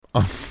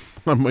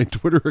on my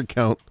Twitter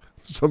account,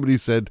 somebody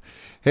said,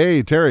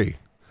 "Hey, Terry,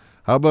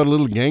 how about a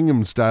little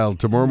Gangham style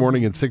tomorrow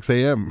morning at 6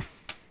 a.m.?"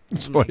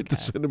 So I had to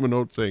send him a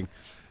note saying,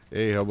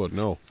 "Hey, how about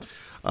no?"